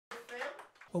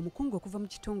Omukungu okuva mu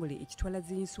kitongole ekitwala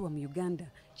z'ensuwa mu Uganda,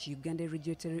 ki Uganda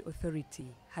Regulatory Authority,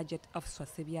 Hajat Afswa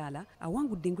Sebyala,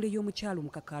 awangudde engule y'omukyalo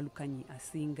omukakaalukanyi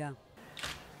asinga.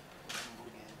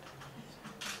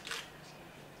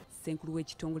 Ssenkulu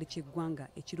w'ekitongole ky'eggwanga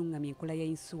ekirungamya enkola ya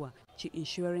insuwa ki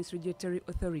Insurance Regulatory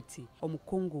Authority,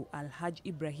 omukungu Alhaj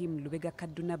Ibrahim Lubega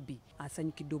Kaddunabi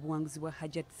asanyukidde obuwanguzi bwa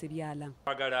Hajat Sebyala.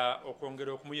 Twagala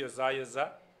okwongera okumuyozaayoza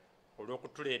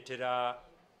olw'okutuleetera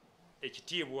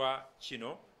ekitiibwa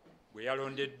kino bwe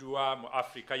yalondeddwa mu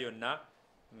Afrika yonna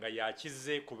nga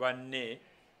yakize ku banne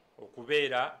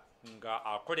okubeera nga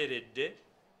akoleredde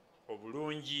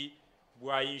obulungi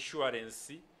bwa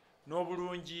insurance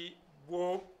n'obulungi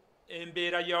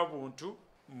bw'embeera y'obuntu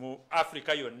mu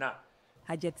Afrika yonna.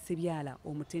 Hajat Sebyala,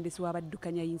 omutendesi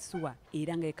w'abaddukanya y'insuwa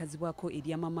era nga yakazibwako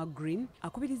erya Mama Green,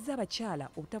 akubirizza abakyala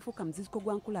obutafuuka muziziko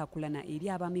gwa nkulaakulana eri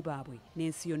abaami baabwe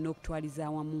n'ensi yonna okutwaliza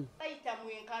awamu. Bayita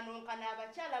omwenkankano,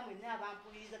 abakyala mwenna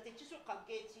abampuliriza tekisukka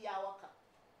geeti y'awaka.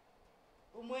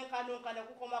 Omwenkankano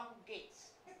kukoma ku geeti.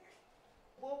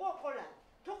 Bw'oba okola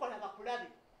tokola bakulabe.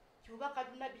 Kyuba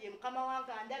Kaddunabi ye mukama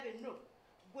wange andabe nno.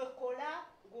 Gwe kola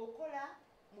ng'okola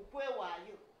mu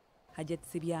kwewaayo. Hajat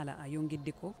Sebyala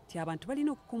ayongeddeko nti abantu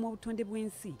balina okukuuma obutonde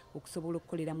bw'ensi okusobola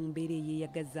okukolera mu mbeera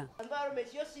eyeeyagaza.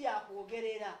 Environment yo si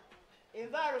yakwogerera.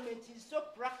 Environment is so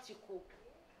practical.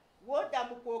 Wodda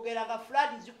mu kwogera nga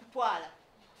flood zikutwala.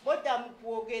 Wodda mu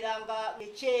kwogera nga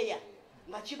ekyeya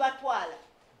nga kibatwala.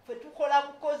 Ffe tukola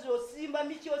bukozi osimba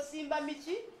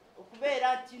miki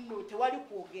okubeera nti nno tewali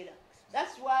kwogera.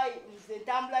 That's why nze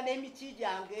ntambula n'emiti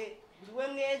gyange buli we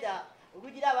ŋŋenda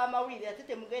olugira ab'amawulire ate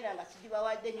temugenda nga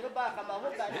sigibawadde nnyo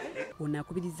baakamahoga. Ono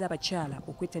akubiriza abakyala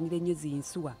okwettanira ennyo zi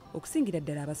nsuwa okusingira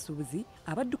ddala abasuubuzi,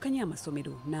 abaddukanya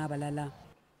amasomero n'abalala.